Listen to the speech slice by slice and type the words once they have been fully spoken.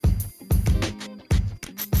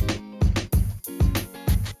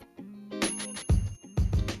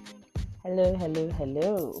Hello, hello,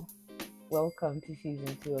 hello. Welcome to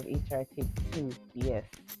season 2 of HR Take 2. Yes,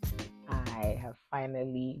 I have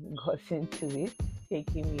finally gotten to it,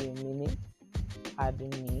 taking me a minute.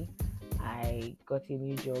 Pardon me. I got a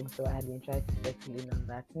new job, so I had been trying to settle in on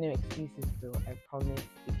that. No excuses though. I promise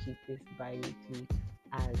to keep this bi weekly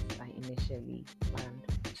as I initially planned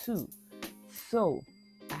to. So,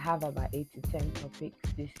 I have about 8 to 10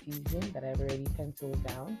 topics this season that I've already penciled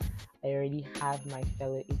down. I already have my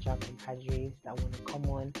fellow HR compadres that want to come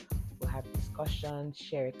on. We'll have discussions,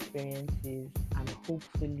 share experiences, and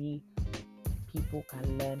hopefully people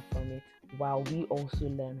can learn from it while we also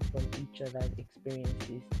learn from each other's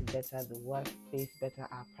experiences to better the workplace, better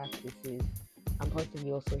our practices, and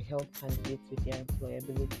possibly also help candidates with their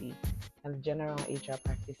employability and the general HR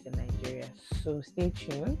practice in Nigeria. So stay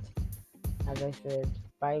tuned. As I said,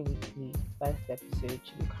 bi-weekly. First episode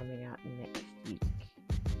should be coming out next week.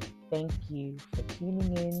 Thank you for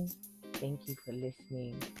tuning in. Thank you for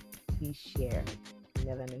listening. Please share. You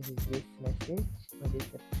never know who this message or this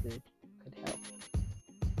episode